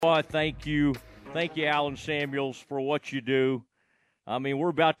Oh, thank you. Thank you, Alan Samuels, for what you do. I mean, we're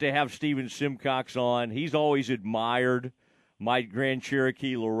about to have Stephen Simcox on. He's always admired my Grand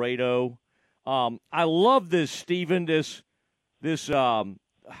Cherokee Laredo. I love this, Stephen. This is going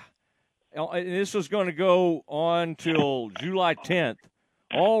to go on till July 10th.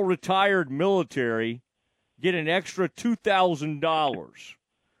 All retired military get an extra $2,000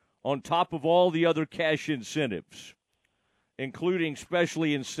 on top of all the other cash incentives, including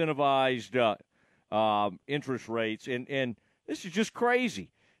specially incentivized interest rates, and this is just crazy.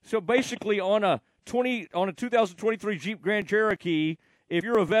 So basically, on a 2023 Jeep Grand Cherokee, if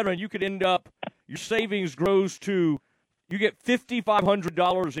you're a veteran, you could end up your savings grows to you get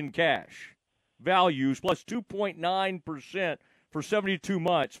 $5,500 in cash values plus 2.9% for 72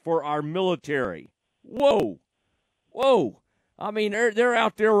 months for our military. Whoa. I mean, they're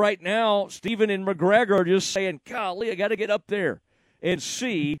out there right now. Stephen and McGregor are just saying, golly, I got to get up there and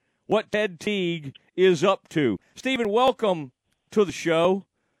see what Ted Teague is up to. Stephen, welcome to the show.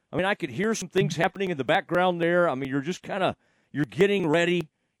 I mean, I could hear some things happening in the background there. I mean, you're just you're getting ready.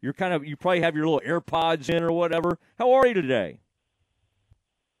 You probably have your little AirPods in or whatever. How are you today?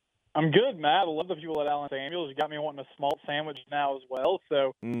 I'm good, Matt. I love the people at Alan Samuels. You got me wanting a small sandwich now as well.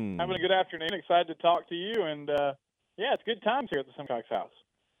 So having a good afternoon. Excited to talk to you. And, yeah, it's good times here at the Simcox house.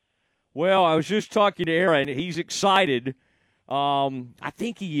 Well, I was just talking to Aaron. He's excited. I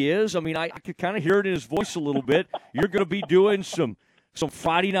think he is. I mean, I could kind of hear it in his voice a little bit. You're going to be doing some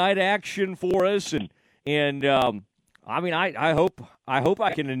Friday night action for us, and I mean, I hope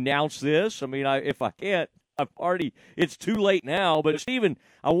I can announce this. I mean, if I can't, it's too late now. But Stephen,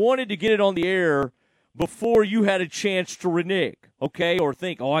 I wanted to get it on the air before you had a chance to renege, okay, or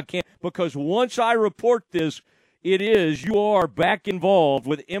think, I can't, because once I report this, you are back involved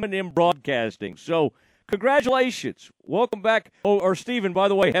with M&M Broadcasting. So congratulations, welcome back. Oh, or Stephen, by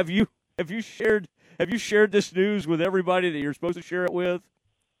the way, have you shared this news with everybody that you're supposed to share it with?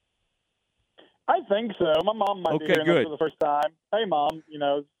 I think so. My mom might be hearing this for the first time. Hey, Mom,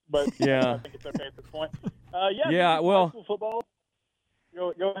 but yeah. I think it's okay at this point. Well, high school football.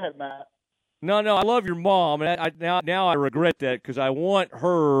 Go ahead, Matt. No, I love your mom, and now I regret that because I want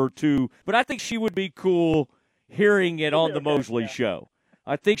her to, but I think she would be cool hearing it on the Mosley Show.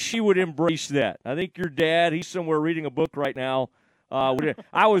 I think she would embrace that. I think your dad, he's somewhere reading a book right now.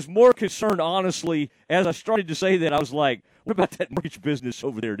 I was more concerned, honestly, as I started to say that. I was like, what about that mortgage business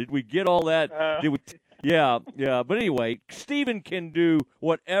over there? Did we get all that? Yeah. But anyway, Stephen can do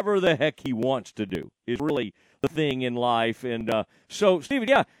whatever the heck he wants to do is really the thing in life. And so, Stephen,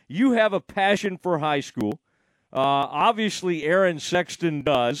 you have a passion for high school. Obviously, Aaron Sexton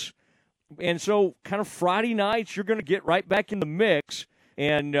does. And so kind of Friday nights, you're going to get right back in the mix.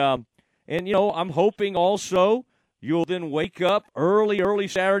 And I'm hoping also you'll then wake up early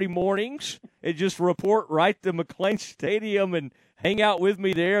Saturday mornings and just report right to McLean Stadium and hang out with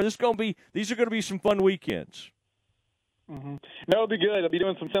me there. These are going to be some fun weekends. Mm-hmm. No, it'll be good. I'll be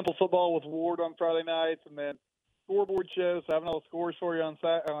doing some simple football with Ward on Friday nights, and then scoreboard shows. So having all the scores for you on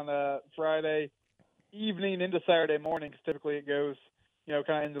Friday evening into Saturday morning, because typically it goes,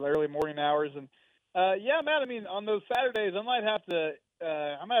 kind of into the early morning hours. And Matt, I mean, on those Saturdays, I might have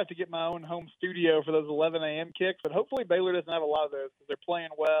to get my own home studio for those 11 a.m. kicks, but hopefully Baylor doesn't have a lot of those because they're playing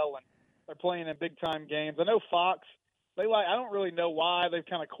well and they're playing in big-time games. I know Fox, I don't really know why they've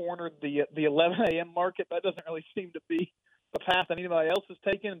kind of cornered the 11 a.m. market. That doesn't really seem to be the path that anybody else has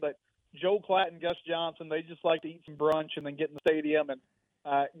taken, but Joe Klatt and Gus Johnson, they just like to eat some brunch and then get in the stadium and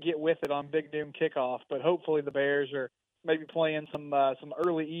get with it on big noon kickoff. But hopefully the Bears are maybe playing some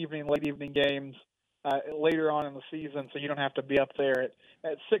early evening, late evening games later on in the season, so you don't have to be up there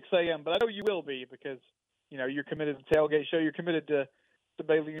at 6 a.m. But I know you will be because, you're committed to tailgate show. You're committed to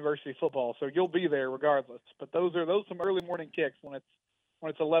Baylor University football, so you'll be there regardless. But those some early morning kicks when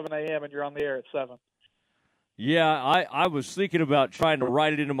it's 11 a.m. and you're on the air at 7. Yeah, I was thinking about trying to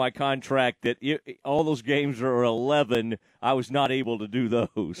write it into my contract that all those games are 11. I was not able to do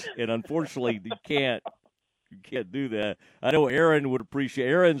those, and unfortunately, you can't do that. I know Aaron would appreciate.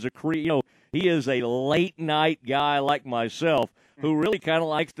 Aaron's he is a late night guy like myself who really kind of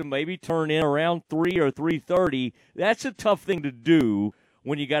likes to maybe turn in around 3 or 3:30. That's a tough thing to do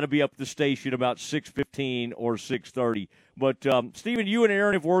when you got to be up at the station about 6:15 or 6:30. But Stephen, you and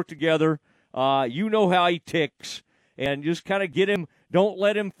Aaron have worked together. You know how he ticks, and just kind of get him. Don't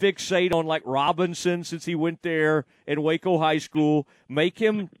let him fixate on like Robinson since he went there in Waco High School. Make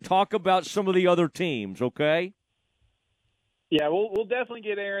him talk about some of the other teams, okay? Yeah, we'll definitely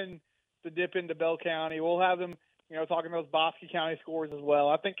get Aaron to dip into Bell County. We'll have him, talking those Bosque County scores as well.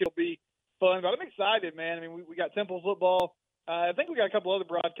 I think it'll be fun, but I'm excited, man. I mean, we got Temple football I think we got a couple other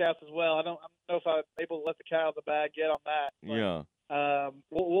broadcasts as well. I don't know if I'm able to let the cat out of the bag yet on that. But, Yeah.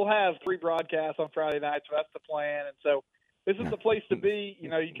 We'll have 3 broadcasts on Friday night, so that's the plan. And so this is the place to be. You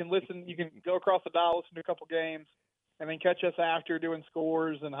can listen. You can go across the dial, listen to a couple games, and then catch us after doing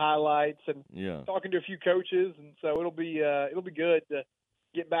scores and highlights and talking to a few coaches. And so it'll be good to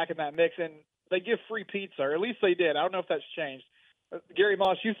get back in that mix. And they give free pizza, or at least they did. I don't know if that's changed. Gary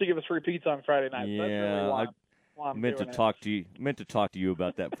Moss used to give us free pizza on Friday night. Yeah, so that's really why I'm meant to doing talk to you. Meant to talk to you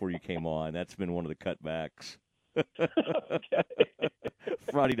about that before you came on. That's been one of the cutbacks.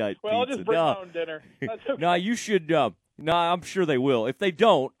 Friday night well, I'll pizza. just bring my own dinner. That's okay. No, you should. No, I'm sure they will. If they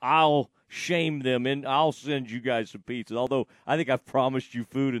don't, I'll shame them and I'll send you guys some pizza. Although I think I've promised you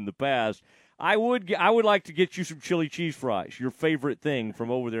food in the past. I would like to get you some chili cheese fries, your favorite thing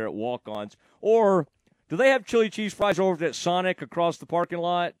from over there at Walk-Ons. Or do they have chili cheese fries over at Sonic across the parking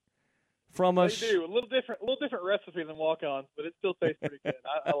lot from us? They do. A little different recipe than Walk-Ons, but it still tastes pretty good.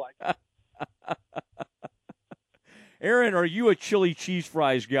 I like it. Aaron, are you a chili cheese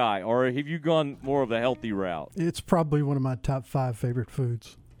fries guy, or have you gone more of a healthy route? It's probably one of my top 5 favorite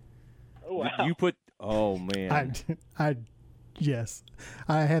foods. Oh, wow. You put – oh, man. Yes.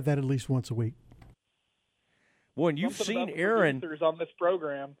 I have that at least once a week. Well, and you've Something seen about the Aaron – producers on this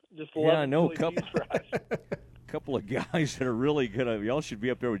program just love I know. chili cheese fries. Couple of guys that are really good. Y'all should be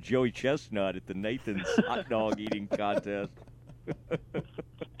up there with Joey Chestnut at the Nathan's hot dog eating contest.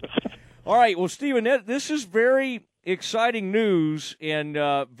 All right. Well, Stephen, this is very exciting news, and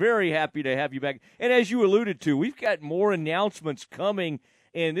very happy to have you back. And as you alluded to, we've got more announcements coming,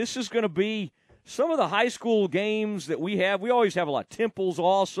 and this is going to be some of the high school games that we have. We always have a lot. Temple's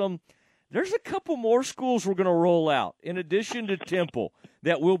awesome. There's a couple more schools we're going to roll out in addition to Temple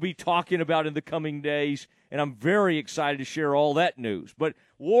that we'll be talking about in the coming days, and I'm very excited to share all that news. But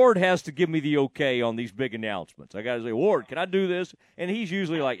Ward has to give me the okay on these big announcements. I got to say, Ward, can I do this? And he's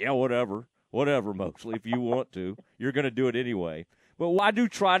usually like, yeah, whatever, mostly. If you want to, you're going to do it anyway. But I do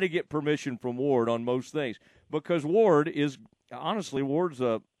try to get permission from Ward on most things because Ward's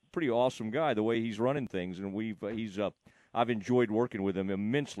a pretty awesome guy the way he's running things, and I've enjoyed working with him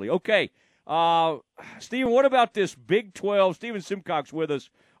immensely. Okay, Stephen, what about this Big 12? Stephen Simcox with us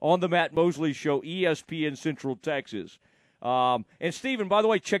on the Matt Mosley Show, ESPN Central Texas. And Stephen, by the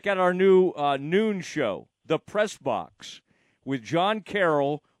way, check out our new noon show, The Press Box, with John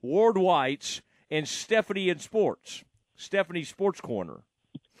Carroll, Ward Whites, and Stephanie Stephanie Sports Corner.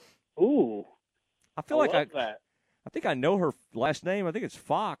 Ooh, I feel like that. I think I know her last name. I think it's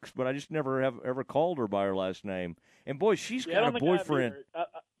Fox, but I just never have ever called her by her last name. And boy, she's got a boyfriend.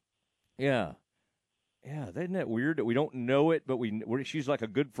 Yeah, isn't that weird that we don't know it, but she's like a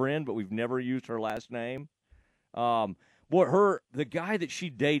good friend, but we've never used her last name. The guy that she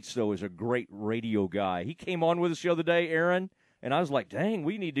dates though is a great radio guy. He came on with us the other day, Aaron, and I was like, dang,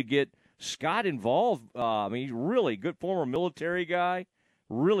 we need to get Scott involved. He's really good, former military guy,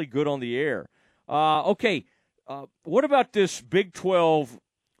 really good on the air. Okay. What about this Big 12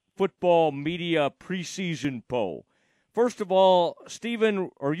 football media preseason poll? First of all,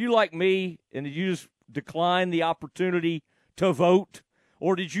 Stephen, are you like me, and did you just decline the opportunity to vote,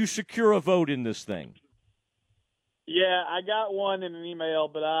 or did you secure a vote in this thing? Yeah, I got one in an email,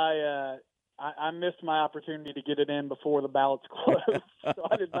 but I missed my opportunity to get it in before the ballots closed, so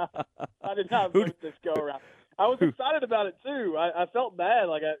I did not vote this go around. I was excited about it too. I felt bad,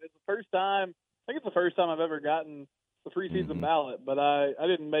 it's the first time. I think it's the first time I've ever gotten the preseason ballot, but I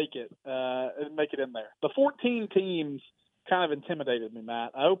didn't make it. I didn't make it in there. The 14 teams kind of intimidated me,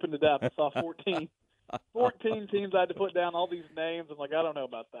 Matt. I opened it up and saw 14 teams. I had to put down all these names. I'm like, I don't know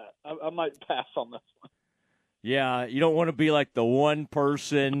about that. I might pass on this one. Yeah, you don't want to be like the one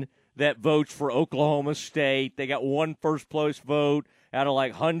person that votes for Oklahoma State. They got one first-place vote out of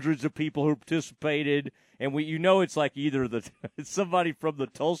like hundreds of people who participated, and it's like either it's somebody from the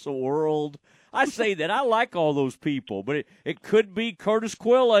Tulsa World. I say that. I like all those people, but it could be Curtis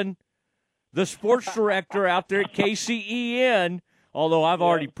Quillen, the sports director out there at KCEN, although I've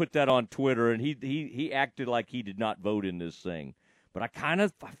already put that on Twitter, and he acted like he did not vote in this thing. But I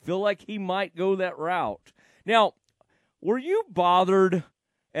feel like he might go that route. Now, were you bothered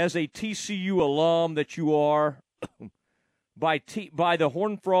as a TCU alum that you are by the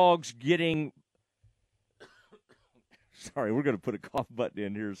Horned Frogs getting – sorry, we're going to put a cough button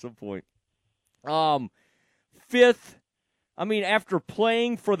in here at some point. Fifth, after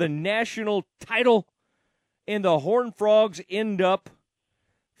playing for the national title, and the Horned Frogs end up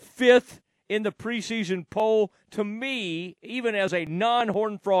fifth in the preseason poll. To me, even as a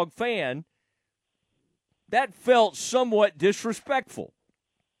non-Horned Frog fan, that felt somewhat disrespectful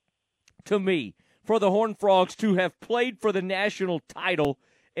to me for the Horned Frogs to have played for the national title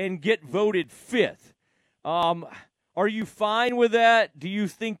and get voted 5th. Are you fine with that? Do you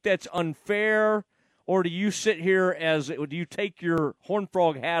think that's unfair? Or do you sit here do you take your Horned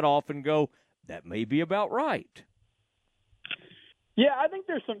Frog hat off and go, that may be about right? Yeah, I think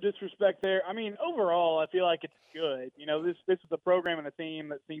there's some disrespect there. I mean, overall, I feel like it's good. This is a program and a team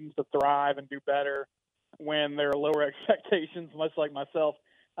that seems to thrive and do better when there are lower expectations, much like myself.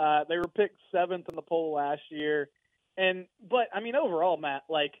 They were picked 7th in the poll last year. But I mean, overall, Matt,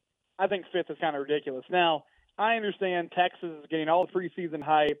 I think 5th is kind of ridiculous. Now, I understand Texas is getting all the preseason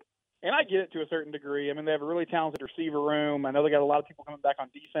hype, and I get it to a certain degree. I mean, they have a really talented receiver room. I know they got a lot of people coming back on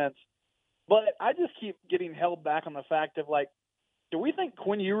defense. But I just keep getting held back on the fact of, do we think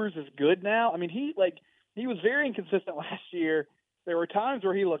Quinn Ewers is good now? I mean, he was very inconsistent last year. There were times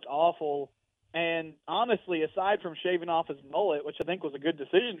where he looked awful. And honestly, aside from shaving off his mullet, which I think was a good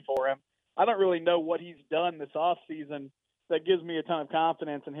decision for him, I don't really know what he's done this offseason that gives me a ton of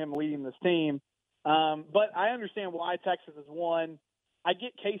confidence in him leading this team. But I understand why Texas has won. I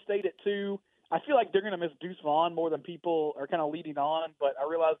get K-State at 2. I feel like they're going to miss Deuce Vaughn more than people are kind of leading on, but I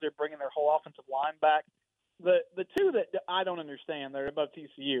realize they're bringing their whole offensive line back. The two that I don't understand, they're above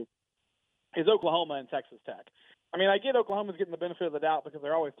TCU, is Oklahoma and Texas Tech. I mean, I get Oklahoma's getting the benefit of the doubt because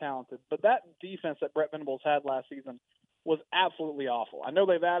they're always talented, but that defense that Brett Venables had last season was absolutely awful. I know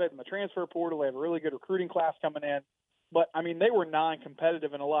they've added in the transfer portal. They have a really good recruiting class coming in, but, I mean, they were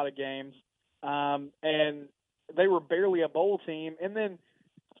non-competitive in a lot of games, and they were barely a bowl team. And then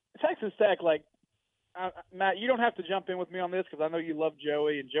Texas Tech, Matt, you don't have to jump in with me on this because I know you love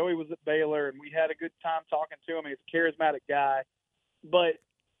Joey, and Joey was at Baylor, and we had a good time talking to him. He's a charismatic guy. But,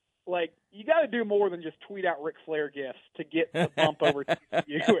 you got to do more than just tweet out Ric Flair gifts to get the bump over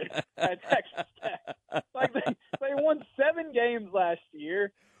TCU at Texas Tech. They won 7 games last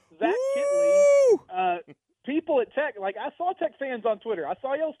year. Zach Kitley, people at Tech, I saw Tech fans on Twitter. I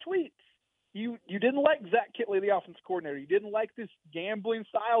saw y'all's tweets. You didn't like Zach Kitley, the offensive coordinator. You didn't like this gambling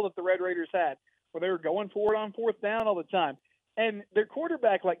style that the Red Raiders had, where they were going for it on 4th down all the time. And their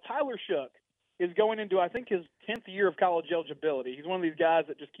quarterback, Tyler Shook, is going into, I think, his 10th year of college eligibility. He's one of these guys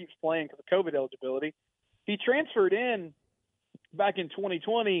that just keeps playing because of COVID eligibility. He transferred in back in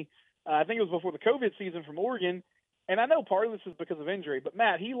 2020. I think it was before the COVID season from Oregon. And I know part of this is because of injury. But,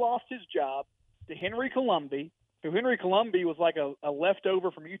 Matt, he lost his job to Henry Colombi, who Henry Colombi was a leftover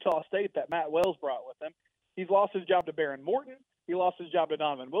from Utah State that Matt Wells brought with him. He's lost his job to Baron Morton. He lost his job to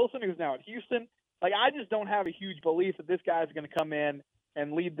Donovan Wilson, who's now at Houston. I just don't have a huge belief that this guy's going to come in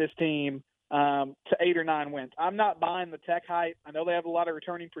and lead this team to 8 or 9 wins. I'm not buying the Tech hype. I know they have a lot of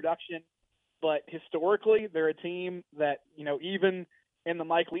returning production, but historically they're a team that, even in the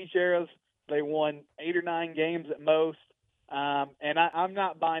Mike Leach eras, they won 8 or 9 games at most. And I'm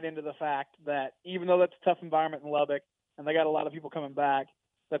not buying into the fact that even though that's a tough environment in Lubbock and they got a lot of people coming back,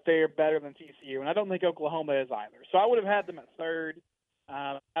 that they are better than TCU. And I don't think Oklahoma is either. So I would have had them at 3rd.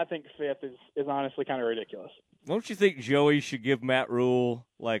 I think 5th is honestly kind of ridiculous. Don't you think Joey should give Matt Rule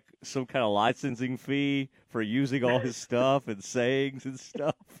some kind of licensing fee for using all his stuff and sayings and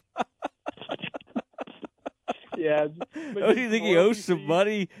stuff? Yeah. Don't you think he owes some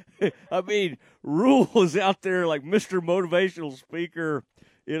money? I mean, Rule is out there like Mr. Motivational Speaker,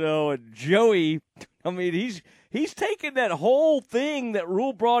 and Joey, I mean, he's taken that whole thing that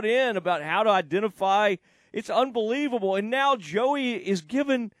Rule brought in about how to identify. It's unbelievable. And now Joey is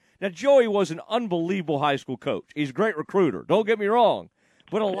given – now Joey was an unbelievable high school coach. He's a great recruiter. Don't get me wrong.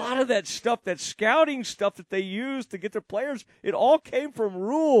 But a lot of that stuff, that scouting stuff that they use to get their players, it all came from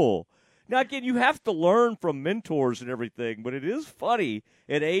Rule. Now, again, you have to learn from mentors and everything, but it is funny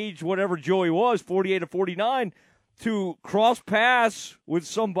at age whatever Joey was, 48 or 49, to cross paths with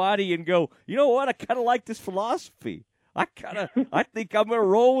somebody and go, you know what, I kind of like this philosophy. I think I'm going to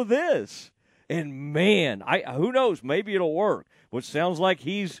roll with this. And, man, who knows, maybe it'll work. Which sounds like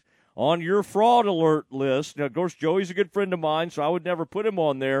he's on your fraud alert list. Now, of course, Joey's a good friend of mine, so I would never put him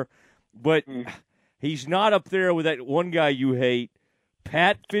on there. But he's not up there with that one guy you hate,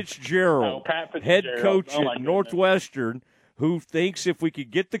 Pat Fitzgerald, head coach at Northwestern, who thinks if we could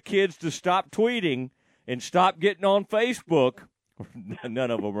get the kids to stop tweeting and stop getting on Facebook,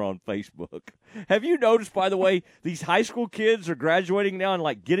 none of them are on Facebook. Have you noticed, by the way, these high school kids are graduating now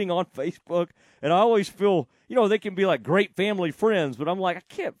and, getting on Facebook? And I always feel, they can be, great family friends, but I'm like, I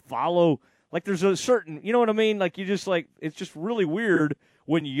can't follow. There's a certain, you know what I mean? It's just really weird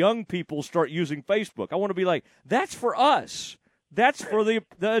when young people start using Facebook. I want to be like, that's for us. That's for the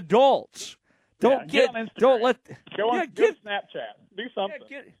adults. Go on Snapchat. Do something.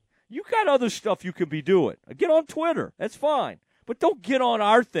 You got other stuff you could be doing. Get on Twitter. That's fine. But don't get on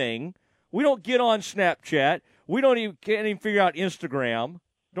our thing We don't get on Snapchat. We can't even figure out Instagram.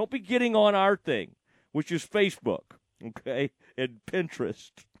 Don't be getting on our thing, which is Facebook, okay, and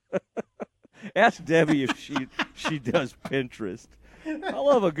Pinterest. Ask Debbie if she does Pinterest. I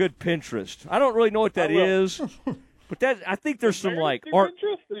love a good Pinterest. I don't really know what that is, but I think there's some like art.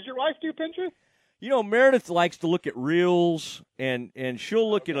 Pinterest? Does your wife do Pinterest? You know, Meredith likes to look at reels, and she'll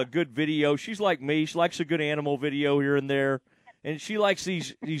look at a good video. She's like me. She likes a good animal video here and there, and she likes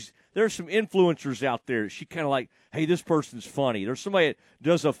these. There's some influencers out there. She kind of like, hey, this person's funny. There's somebody that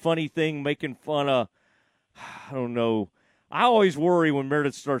does a funny thing making fun of, I don't know. I always worry when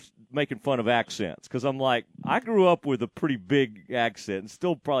Meredith starts making fun of accents because I'm like, I grew up with a pretty big accent and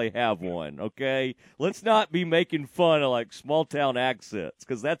still probably have one, okay? Let's not be making fun of, like, small-town accents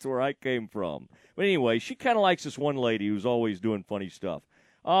because that's where I came from. But anyway, she kind of likes this one lady who's always doing funny stuff.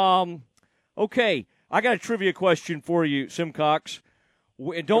 Okay, I got a trivia question for you, Simcox.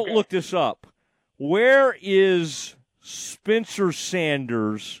 Don't look this up. Where is Spencer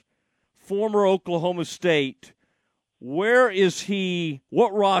Sanders, former Oklahoma State? Where is he?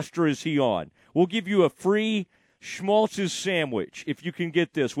 What roster is he on? We'll give you a free Schmaltz's sandwich if you can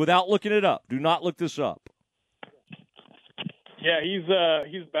get this without looking it up. Do not look this up. Yeah,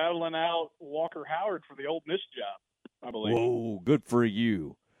 he's battling out Walker Howard for the Ole Miss job, I believe. Whoa, good for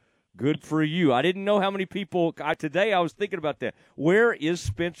you. Good for you. I didn't know how many people today I was thinking about that. Where is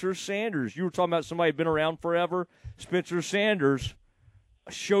Spencer Sanders? You were talking about somebody who'd been around forever. Spencer Sanders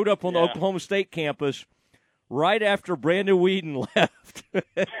showed up on the Oklahoma State campus right after Brandon Whedon left. Yeah,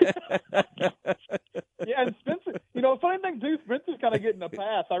 and Spencer, funny thing too, Spencer's kind of getting a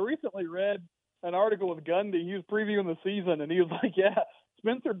pass. I recently read an article with Gundy. He was previewing the season, and he was like, yeah,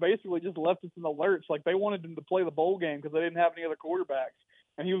 Spencer basically just left us in the lurch. Like, they wanted him to play the bowl game because they didn't have any other quarterbacks,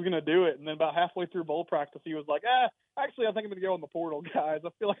 and he was going to do it. And then about halfway through bowl practice, he was like, actually, I think I'm going to go in the portal, guys. I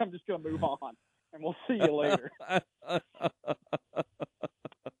feel like I'm just going to move on, and we'll see you later.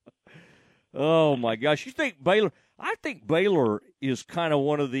 Oh, my gosh. You think Baylor – I think Baylor is kind of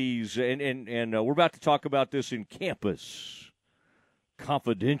one of these, and we're about to talk about this in Campus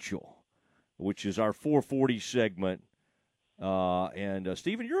Confidential, which is our 440 segment. And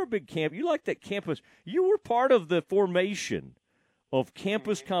Stephen, you're a big camp. You like that campus. You were part of the formation of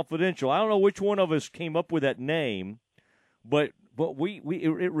Campus Confidential. I don't know which one of us came up with that name, but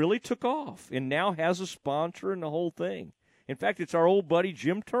it really took off and now has a sponsor and the whole thing. In fact, it's our old buddy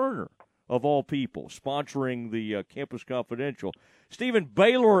Jim Turner, of all people, sponsoring the Campus Confidential. Stephen,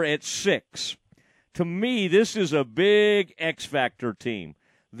 Baylor at 6. To me, this is a big X-Factor team.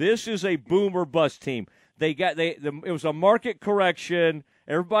 This is a boom or bust team. It was a market correction.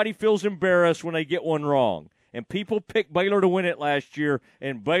 Everybody feels embarrassed when they get one wrong. And people picked Baylor to win it last year,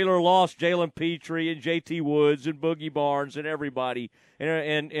 and Baylor lost Jalen Petrie and J.T. Woods and Boogie Barnes and everybody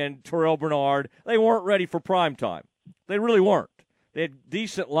and Terrell Bernard. They weren't ready for prime time. They really weren't. They had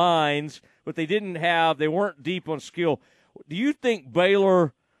decent lines, but they weren't deep on skill. Do you think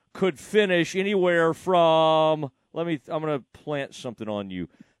Baylor could finish anywhere from, I'm going to plant something on you,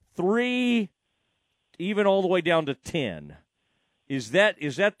 3, even all the way down to 10? Is that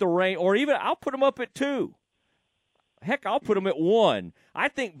the range? Or even, I'll put them up at 2. Heck, I'll put them at 1. I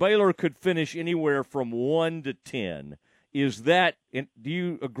think Baylor could finish anywhere from 1 to 10. Do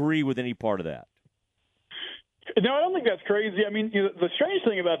you agree with any part of that? No, I don't think that's crazy. I mean, the strange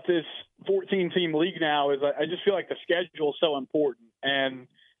thing about this 14-team league now is I just feel like the schedule is so important. And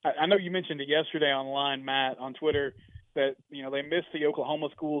I know you mentioned it yesterday online, Matt, on Twitter, that, they missed the Oklahoma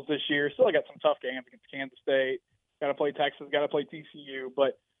schools this year. Still got some tough games against Kansas State. Got to play Texas, got to play TCU.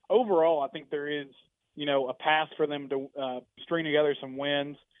 But overall, I think there is, a path for them to string together some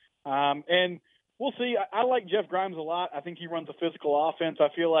wins. And we'll see. I like Jeff Grimes a lot. I think he runs a physical offense. I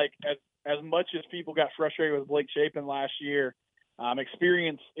feel like as much as people got frustrated with Blake Shapen last year,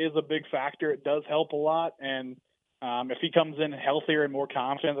 experience is a big factor. It does help a lot. And if he comes in healthier and more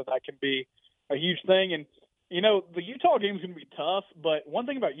confident, that can be a huge thing. And, the Utah game is going to be tough. But one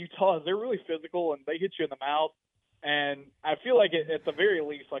thing about Utah is they're really physical and they hit you in the mouth. And I feel like at the very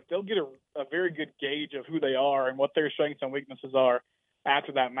least, like they'll get a very good gauge of who they are and what their strengths and weaknesses are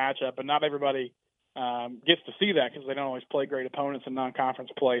after that matchup. And not everybody gets to see that because they don't always play great opponents in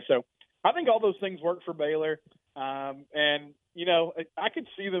non-conference play. So I think all those things work for Baylor. And, I could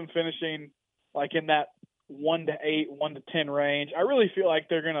see them finishing like in that 1 to 8, 1 to 10 range. I really feel like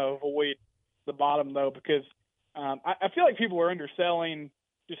they're going to avoid the bottom, though, because I feel like people are underselling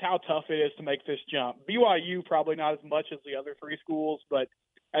just how tough it is to make this jump. BYU probably not as much as the other 3 schools, but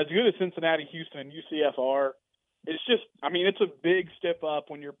as good as Cincinnati, Houston, and UCF are, it's just – it's a big step up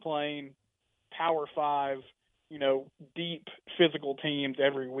when you're playing Power 5, deep physical teams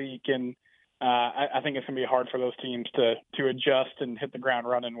every week. And I think it's going to be hard for those teams to adjust and hit the ground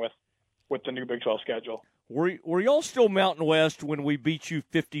running with the new Big 12 schedule. Were y'all still Mountain West when we beat you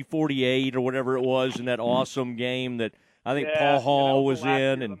 50-48 or whatever it was in that awesome game that I think Paul Hall was in?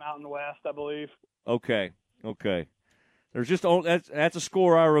 And the Mountain West, I believe. Okay. There's just that's a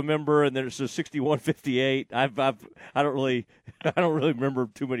score I remember, and there's a 61-58. I don't really remember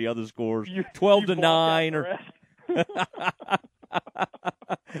too many other scores. 12-9 or.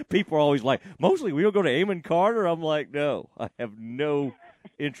 People are always like, Mosley, we don't go to Amon Carter. I'm like, no, I have no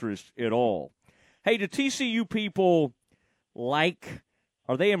interest at all. Hey, do TCU people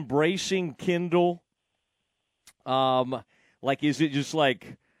are they embracing Kindle? Is it just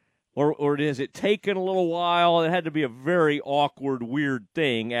like, or has it taken a little while? It had to be a very awkward, weird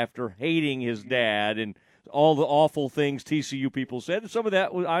thing after hating his dad and all the awful things TCU people said. And some of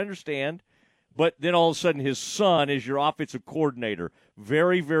that I understand. But then all of a sudden his son is your offensive coordinator.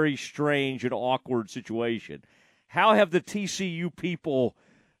 Very, very strange and awkward situation. How have the TCU people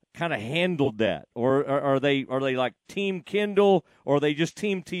kind of handled that? Or are they like Team Kindle, or are they just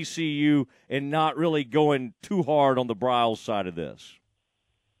Team TCU and not really going too hard on the Briles side of this?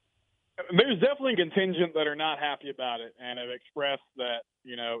 There's definitely a contingent that are not happy about it and have expressed that,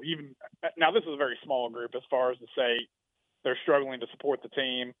 even now this is a very small group as far as to say they're struggling to support the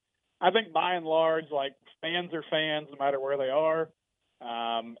team. I think by and large, like, fans are fans no matter where they are.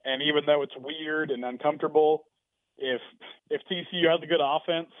 And even though it's weird and uncomfortable, if TCU has a good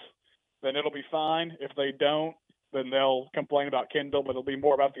offense, then it'll be fine. If they don't, then they'll complain about Kendall, but it'll be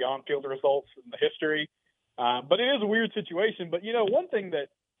more about the on-field results and the history. But it is a weird situation. But, one thing that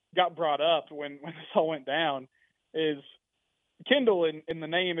got brought up when this all went down is Kendall in the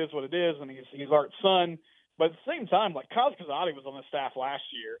name is what it is, and he's Art's son. But at the same time, like, Kaz Kazadi was on the staff last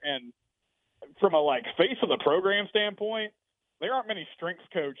year, and from a face of the program standpoint, there aren't many strength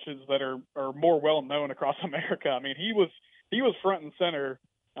coaches that are more well known across America. I mean, he was front and center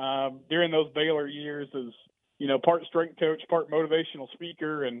during those Baylor years as part strength coach, part motivational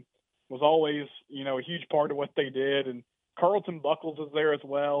speaker, and was always a huge part of what they did. And Carlton Buckles is there as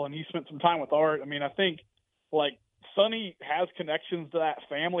well, and he spent some time with Art. I mean, I think Sonny has connections to that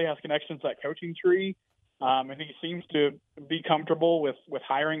family, has connections to that coaching tree. And he seems to be comfortable with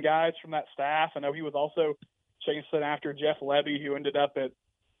hiring guys from that staff. I know he was also chasing after Jeff Levy, who ended up at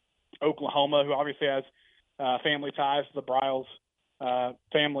Oklahoma, who obviously has family ties to the Briles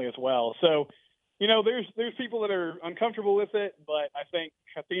family as well. So, there's people that are uncomfortable with it, but I think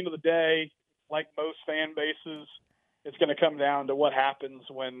at the end of the day, like most fan bases, it's going to come down to what happens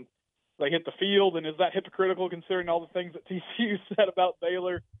when they hit the field. And is that hypocritical considering all the things that TCU said about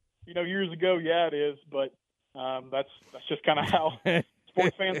Baylor years ago? Yeah, it is, but that's just kind of how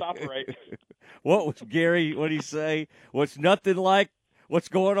sports fans operate. What was Gary? What did he say? What's nothing like what's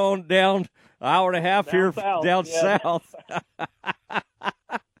going on down an hour and a half down south.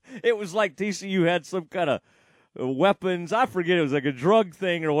 It was like TCU had some kind of weapons. I forget. It was like a drug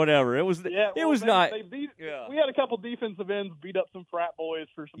thing or whatever. It was. Yeah, it was not. We had a couple defensive ends beat up some frat boys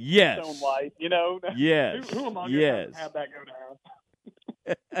for some stone light. Yes. Who among us had that go down?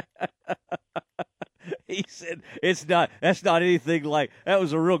 He said it's not. That's not anything like. That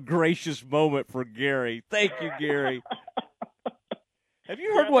was a real gracious moment for Gary. Thank you, Gary. Have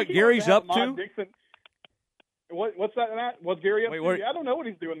you heard what Gary's up to? Dixon. What's that? What's Gary up to? I don't know what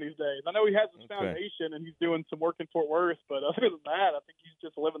he's doing these days. I know he has his foundation and he's doing some work in Fort Worth, but other than that, I think he's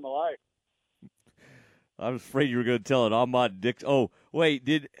just living the life. I was afraid you were going to tell it. Ahmad Dixon. Oh, wait,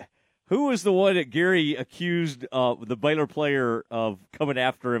 who was the one that Gary accused the Baylor player of coming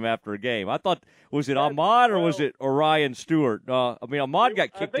after him after a game? I thought, was it Ahmad or was it Orion Stewart? Ahmad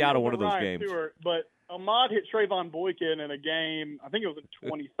got kicked out of one of those games. Stewart, but Ahmad hit Trayvon Boykin in a game, I think it was in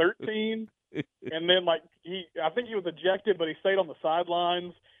 2013. And then, I think he was ejected, but he stayed on the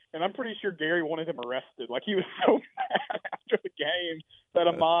sidelines. And I'm pretty sure Gary wanted him arrested. He was so mad after the game that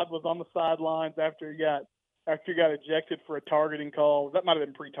Ahmad was on the sidelines after he got ejected for a targeting call. That might have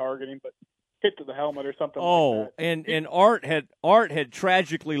been pre-targeting, but hit to the helmet or something like that. And Art had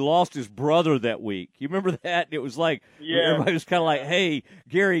tragically lost his brother that week. You remember that? It was everybody was kind of like, hey,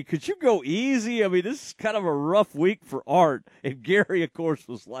 Gary, could you go easy? I mean, this is kind of a rough week for Art. And Gary, of course,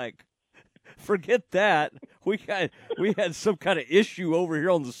 was like, forget that. We had some kind of issue over here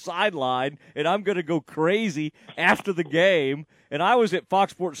on the sideline, and I'm going to go crazy after the game. And I was at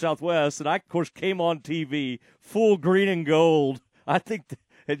Fox Sports Southwest, and I, of course, came on TV, full green and gold. I think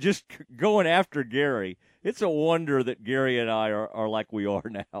just going after Gary. It's a wonder that Gary and I are like we are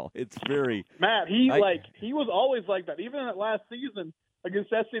now. It's very Matt. He was always like that. Even in that last season against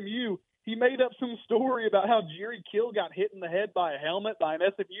SMU, he made up some story about how Jerry Kill got hit in the head by a helmet by an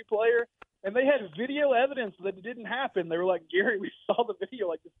SMU player. And they had video evidence that it didn't happen. They were like, Gary, we saw the video,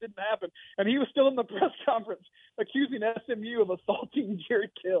 like this didn't happen. And he was still in the press conference accusing SMU of assaulting Jerry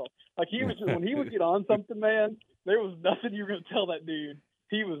Kill. Like he was when he would get on something, man, there was nothing you were going to tell that dude.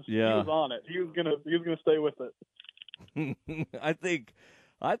 He was on it. He was gonna stay with it.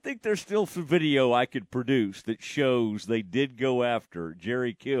 I think there's still some video I could produce that shows they did go after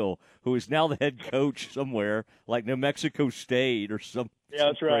Jerry Kill, who is now the head coach somewhere like New Mexico State or some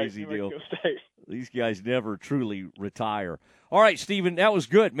that's crazy right. deal. State. These guys never truly retire. All right, Stephen, that was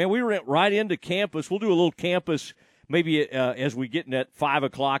good, man. We went right into campus. We'll do a little campus. Maybe as we get in that 5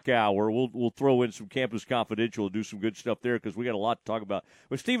 o'clock hour, we'll throw in some Campus Confidential and do some good stuff there because we got a lot to talk about.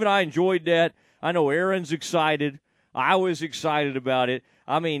 But, Stephen, I enjoyed that. I know Aaron's excited. I was excited about it.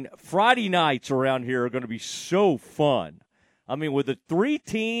 I mean, Friday nights around here are going to be so fun. I mean, with the 3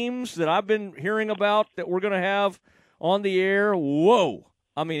 teams that I've been hearing about that we're going to have on the air, whoa.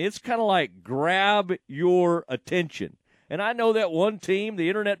 I mean, it's kind of like grab your attention. And I know that one team, the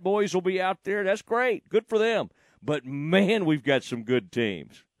Internet Boys, will be out there. That's great. Good for them. But, man, we've got some good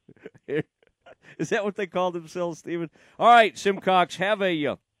teams. Is that what they call themselves, Stephen? All right, Simcox, have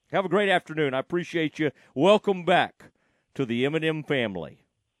a great afternoon. I appreciate you. Welcome back to the M&M family.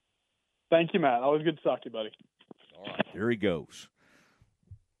 Thank you, Matt. Always good to talk to you, buddy. All right, there he goes.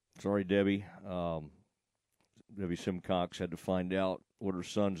 Sorry, Debbie. Debbie Simcox had to find out what her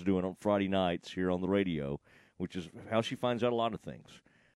son's doing on Friday nights here on the radio, which is how she finds out a lot of things.